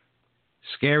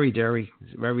 Scary, Jerry.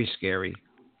 It's very scary.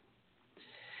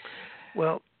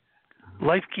 Well,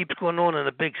 life keeps going on in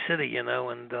a big city, and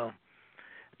the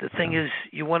thing is,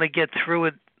 you want to get through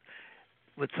it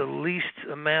with the least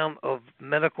amount of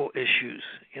medical issues.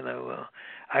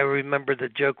 I remember the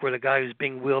joke where the guy was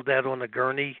being wheeled out on a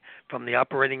gurney from the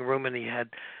operating room, and he had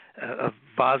a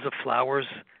vase of flowers,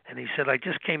 and he said, "I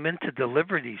just came in to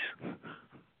deliver these."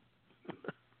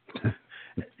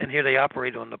 And here they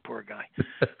operate on the poor guy.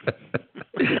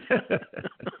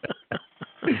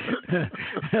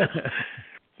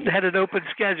 They had an open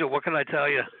schedule. What can I tell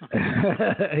you?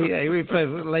 Yeah, we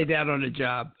lay down on the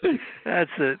job. That's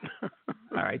it.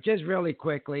 All right, just really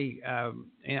quickly.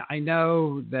 I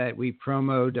know that we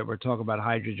promoted that we're talking about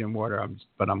hydrogen water,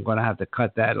 but I'm going to have to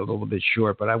cut that a little bit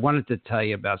short. But I wanted to tell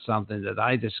you about something that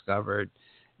I discovered,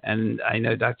 and I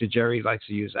know Dr. Jerry likes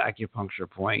to use acupuncture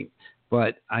point,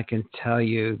 but I can tell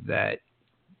you that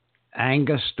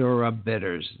Angostura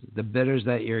bitters, the bitters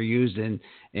that you're used in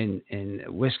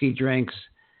whiskey drinks.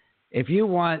 If you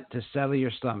want to settle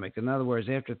your stomach, in other words,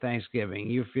 after Thanksgiving,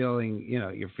 you're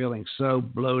feeling so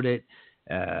bloated.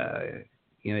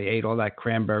 You ate all that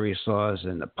cranberry sauce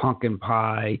and the pumpkin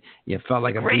pie. You felt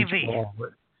like a gravy. Beach ball.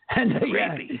 And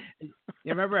you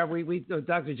remember we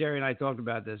Dr. Jerry and I talked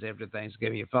about this after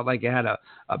Thanksgiving. You felt like you had a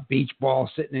beach ball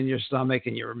sitting in your stomach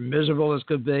and you were miserable as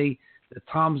could be. The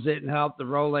Tums didn't help. The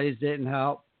Rolaids didn't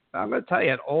help. I'm going to tell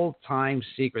you an old-time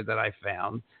secret that I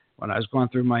found when I was going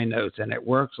through my notes, and it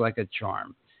works like a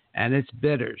charm. And it's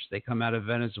bitters. They come out of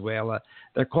Venezuela.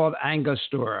 They're called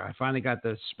Angostura. I finally got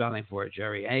the spelling for it,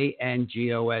 Jerry.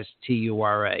 Angostura.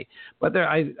 But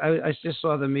I just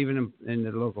saw them even in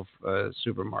the local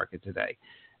supermarket today.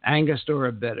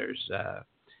 Angostura bitters.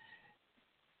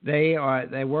 They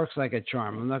works like a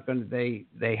charm. I'm not going to.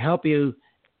 They help you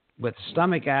with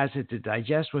stomach acid to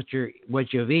digest what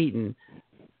you've eaten.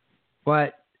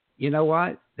 But you know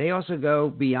what? They also go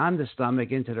beyond the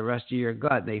stomach into the rest of your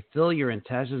gut. They fill your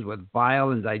intestines with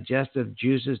bile and digestive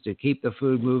juices to keep the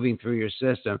food moving through your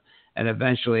system and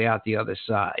eventually out the other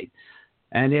side.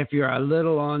 And if you're a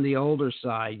little on the older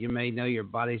side, you may know your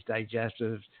body's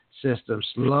digestive system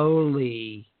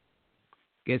slowly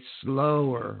gets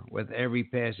slower with every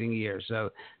passing year.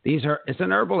 So it's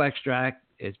an herbal extract.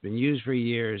 It's been used for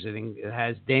years. It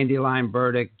has dandelion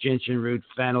burdock, gentian root,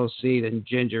 fennel seed, and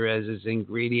ginger as its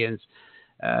ingredients.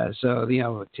 So,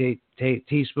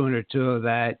 teaspoon or two of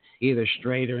that, either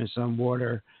straight or in some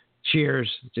water. Cheers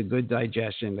to good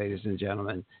digestion, ladies and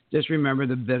gentlemen. Just remember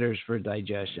the bitters for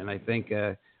digestion. I think,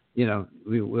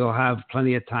 we'll have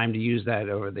plenty of time to use that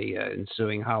over the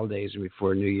ensuing holidays and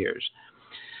before New Year's.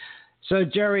 So,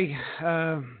 Jerry.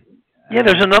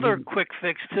 There's another quick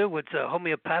fix, too. It's a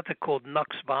homeopathic called Nux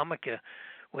Vomica.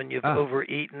 When you've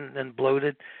overeaten and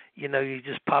bloated, you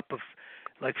just pop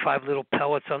like 5 little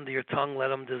pellets under your tongue, let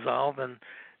them dissolve, and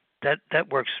that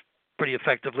works pretty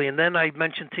effectively. And then I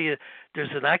mentioned to you, there's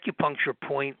an acupuncture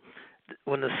point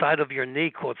on the side of your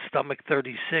knee called Stomach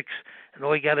 36, and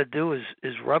all you got to do is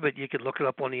rub it. You can look it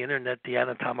up on the internet, the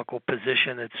anatomical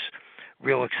position. It's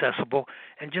real accessible,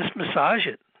 and just massage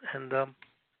it, and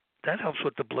that helps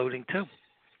with the bloating too.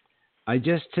 I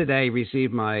just today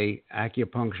received my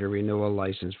acupuncture renewal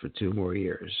license for 2 more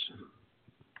years.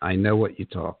 I know what you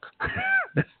talk.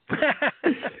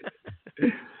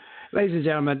 Ladies and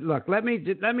gentlemen, look, let me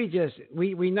just,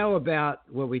 we know about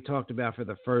what we talked about for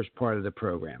the first part of the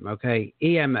program, okay?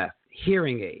 EMF,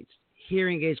 hearing aids.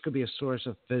 Hearing aids could be a source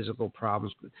of physical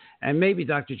problems. And maybe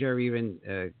Dr. Jerry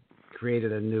even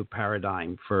created a new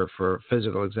paradigm for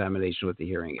physical examination with the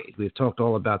hearing aid. We've talked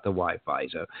all about the Wi-Fi.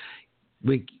 So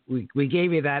we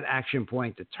gave you that action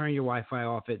point to turn your Wi-Fi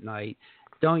off at night.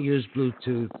 Don't use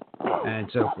Bluetooth and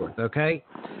so forth, okay?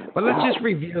 But let's just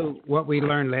review what we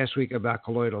learned last week about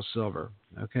colloidal silver,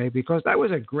 okay? Because that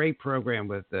was a great program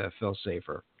with Phil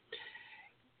Safer.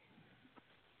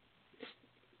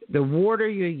 The water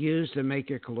you use to make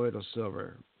your colloidal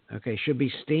silver, okay, should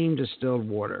be steam distilled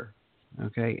water,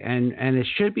 okay? And it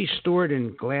should be stored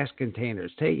in glass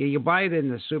containers. You buy it in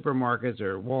the supermarkets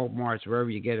or Walmarts, wherever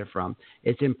you get it from.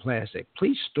 It's in plastic.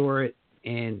 Please store it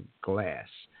in glass.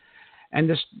 And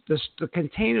the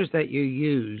containers that you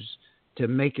use to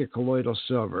make your colloidal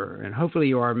silver, and hopefully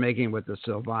you are making with the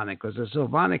Sylvonic, because the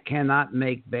Sylvonic cannot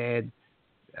make bad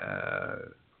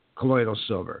colloidal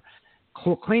silver.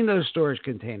 Clean those storage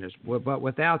containers, but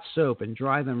without soap, and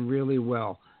dry them really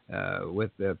well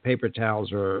with paper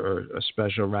towels or a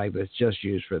special rag that's just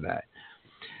used for that.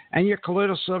 And your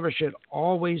colloidal silver should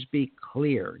always be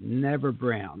clear, never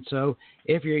brown. So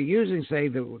if you're using, say,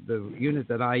 the unit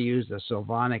that I use, the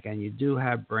Sylvonic, and you do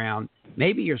have brown,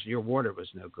 maybe your water was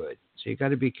no good. So you got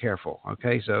to be careful,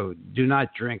 okay? So do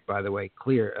not drink, by the way,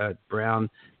 clear brown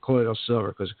colloidal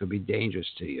silver, because it could be dangerous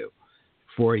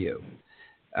for you.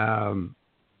 And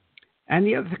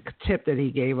the other tip that he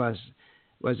gave us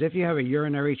was if you have a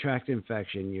urinary tract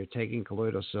infection, you're taking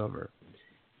colloidal silver.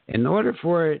 In order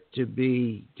for it to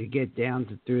get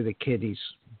down through the kidneys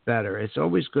better, it's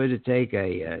always good to take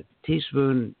a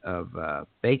teaspoon of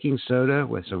baking soda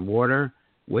with some water,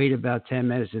 wait about 10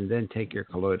 minutes, and then take your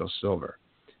colloidal silver.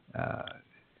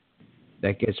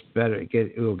 That gets better.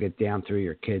 It will get down through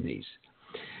your kidneys.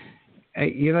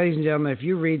 Ladies and gentlemen, if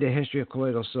you read the history of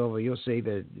colloidal silver, you'll see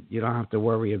that you don't have to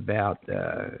worry about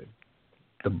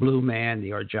the blue man, the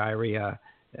argyria,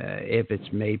 if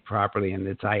it's made properly, and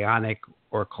it's ionic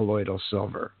or colloidal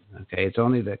silver. Okay, it's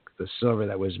only the silver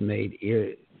that was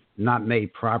not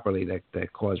made properly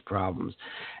that caused problems.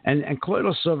 And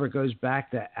colloidal silver goes back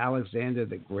to Alexander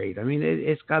the Great. I mean,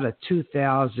 it's got a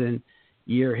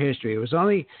 2,000-year history. It was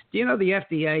only, do you know the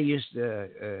FDA used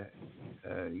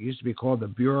to be called the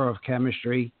Bureau of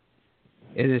Chemistry,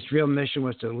 and its real mission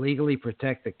was to legally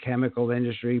protect the chemical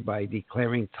industry by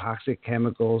declaring toxic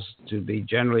chemicals to be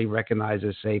generally recognized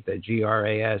as safe, the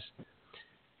GRAS.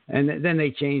 And then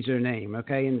they changed their name,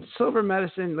 okay? And silver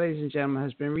medicine, ladies and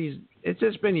gentlemen, it's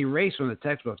just been erased from the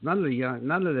textbooks. None of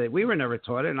the, we were never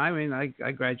taught it. And I mean,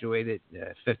 I graduated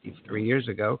 53 years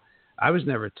ago. I was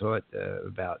never taught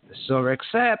about the silver,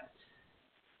 except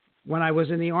when I was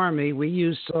in the Army, we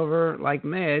used silver like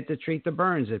mad to treat the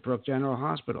burns at Brooke General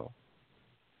Hospital.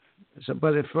 So,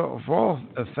 but for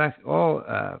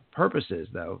all purposes,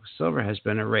 though, silver has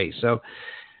been erased. So,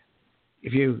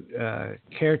 if you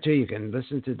care to, you can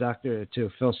listen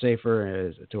to Phil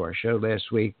Safer to our show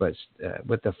last week. But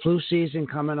with the flu season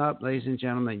coming up, ladies and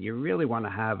gentlemen, you really want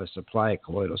to have a supply of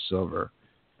colloidal silver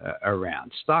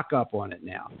around. Stock up on it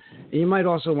now. And you might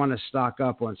also want to stock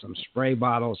up on some spray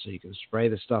bottles so you can spray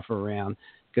the stuff around.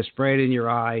 You can spray it in your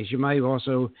eyes. You might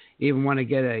also even want to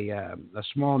get a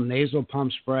small nasal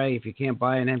pump spray. If you can't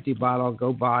buy an empty bottle,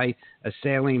 go buy a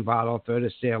saline bottle, throw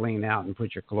the saline out, and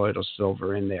put your colloidal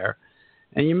silver in there.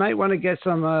 And you might want to get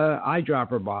some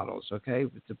eyedropper bottles, okay,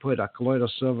 to put a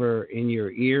colloidal silver in your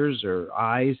ears or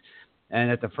eyes. And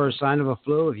at the first sign of a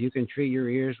flu, if you can treat your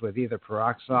ears with either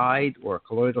peroxide or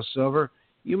colloidal silver,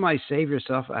 you might save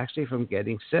yourself actually from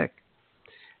getting sick.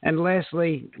 And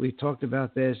lastly, we talked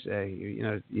about this.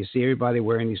 You see everybody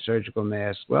wearing these surgical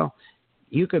masks. Well,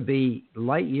 you could be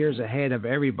light years ahead of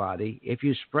everybody if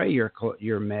you spray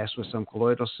your mask with some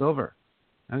colloidal silver.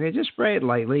 Okay, just spray it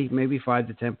lightly, maybe 5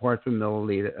 to 10 parts per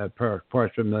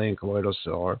million colloidal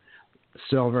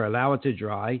silver. Allow it to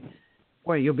dry.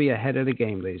 Boy, you'll be ahead of the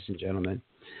game, ladies and gentlemen.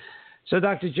 So,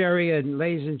 Dr. Jerry, and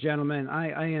ladies and gentlemen,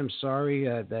 I am sorry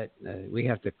that we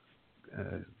have to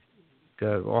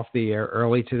go off the air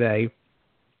early today.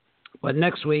 But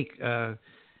next week,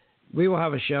 we will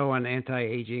have a show on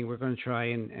anti-aging. We're going to try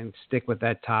and stick with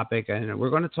that topic. And we're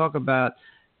going to talk about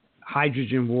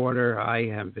hydrogen water. I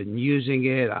have been using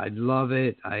it. I love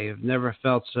it. I have never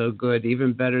felt so good,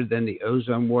 even better than the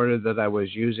ozone water that I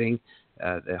was using,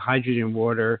 the hydrogen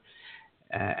water.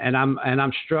 And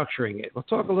I'm structuring it. We'll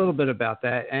talk a little bit about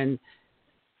that. And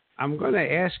I'm going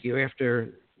to ask you after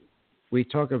we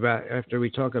talk about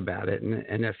it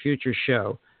in a future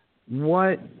show,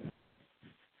 what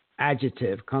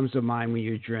adjective comes to mind when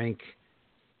you drink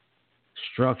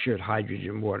structured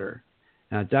hydrogen water?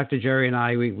 Now, Dr. Jerry and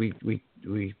I, we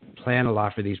plan a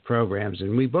lot for these programs,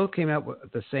 and we both came up with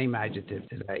the same adjective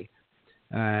today.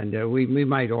 And we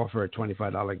might offer a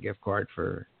 $25 gift card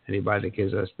for anybody that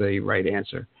gives us the right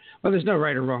answer. Well, there's no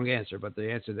right or wrong answer, but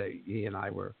the answer that he and I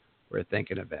were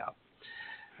thinking about.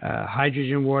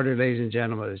 Hydrogen water, ladies and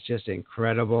gentlemen, is just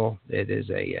incredible. It is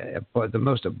the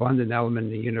most abundant element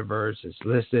in the universe. It's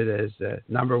listed as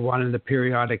number one in the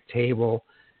periodic table,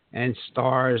 and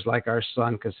stars like our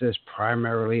sun consist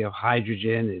primarily of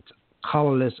hydrogen. It's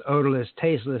colorless, odorless,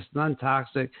 tasteless,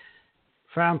 non-toxic,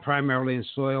 found primarily in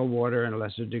soil, water, and a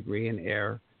lesser degree in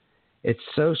air. It's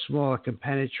so small it can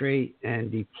penetrate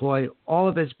and deploy all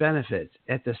of its benefits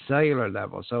at the cellular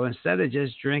level. So instead of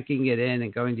just drinking it in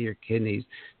and going to your kidneys,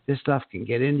 this stuff can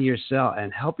get into your cell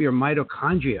and help your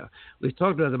mitochondria. We've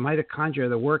talked about the mitochondria,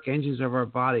 the work engines of our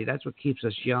body. That's what keeps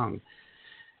us young.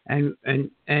 And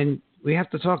we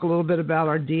have to talk a little bit about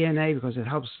our DNA because it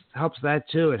helps that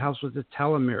too. It helps with the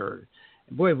telomere.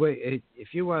 Boy,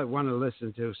 if you want to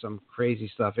listen to some crazy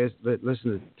stuff,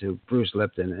 listen to Bruce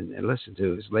Lipton and listen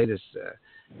to his latest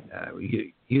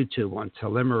YouTube on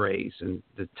telomerase and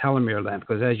the telomere length.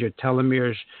 Because as your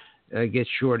telomeres get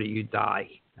shorter, you die.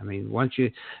 I mean, once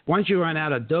you run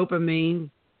out of dopamine,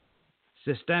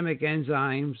 systemic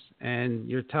enzymes, and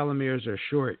your telomeres are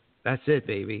short, that's it,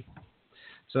 baby.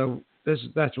 So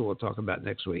that's what we'll talk about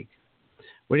next week.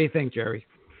 What do you think, Jerry?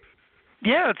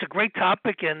 Yeah, it's a great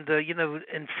topic, and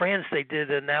in France they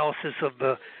did an analysis of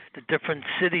the different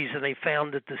cities, and they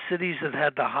found that the cities that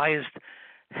had the highest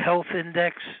health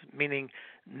index, meaning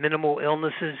minimal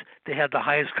illnesses, they had the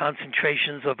highest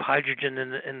concentrations of hydrogen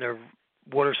in their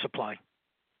water supply.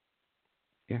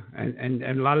 Yeah, and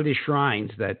a lot of these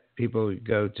shrines that people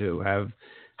go to have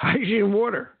hydrogen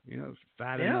water,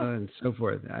 Fatima and so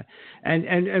forth.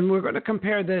 And we're going to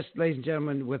compare this, ladies and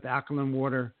gentlemen, with alkaline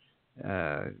water.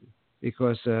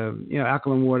 Because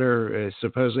alkaline water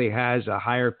supposedly has a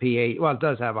higher pH. Well, it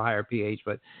does have a higher pH,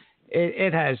 but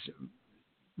it has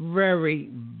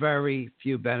very, very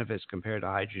few benefits compared to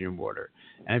hydrogen water.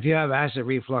 And if you have acid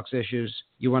reflux issues,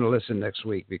 you want to listen next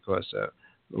week because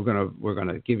we're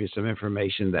gonna give you some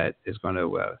information that is going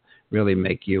to really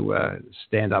make you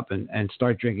stand up and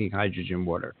start drinking hydrogen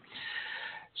water.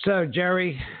 So,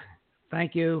 Jerry,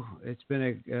 thank you. It's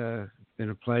been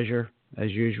a pleasure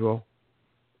as usual.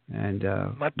 And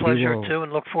my pleasure too,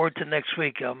 and look forward to next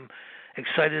week. I'm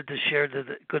excited to share the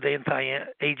good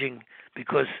anti-aging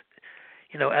because,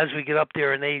 as we get up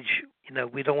there in age,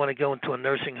 we don't want to go into a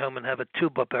nursing home and have a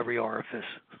tube up every orifice.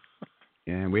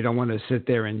 Yeah, and we don't want to sit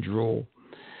there and drool.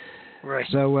 Right.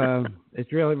 So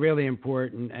it's really, really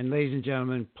important. And ladies and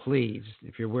gentlemen, please,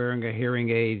 if you're wearing a hearing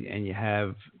aid and you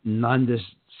have none of the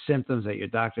symptoms that your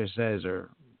doctor says or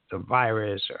the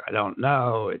virus or I don't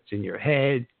know, it's in your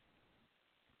head.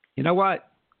 You know what?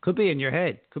 Could be in your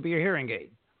head. Could be your hearing aid.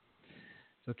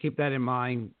 So keep that in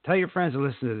mind. Tell your friends to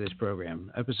listen to this program,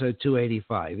 episode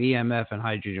 285, EMF and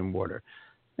hydrogen water.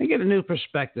 They get a new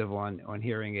perspective on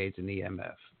hearing aids and EMF.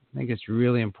 I think it's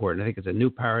really important. I think it's a new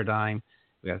paradigm.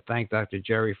 We got to thank Dr.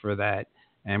 Jerry for that.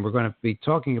 And we're going to be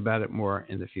talking about it more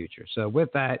in the future. So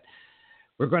with that,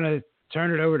 we're going to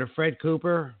turn it over to Fred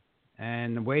Cooper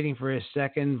and waiting for his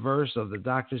second verse of The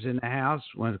Doctor's in the House,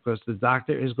 because the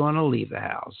doctor is going to leave the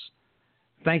house.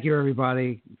 Thank you,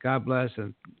 everybody. God bless,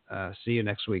 and see you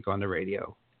next week on the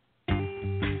radio.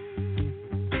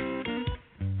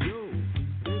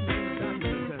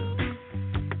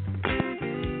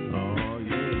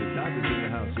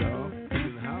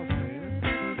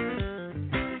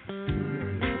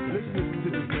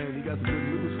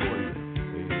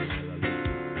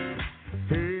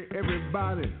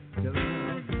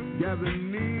 Gather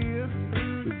near,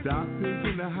 the doctor's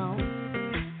in the house,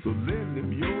 so let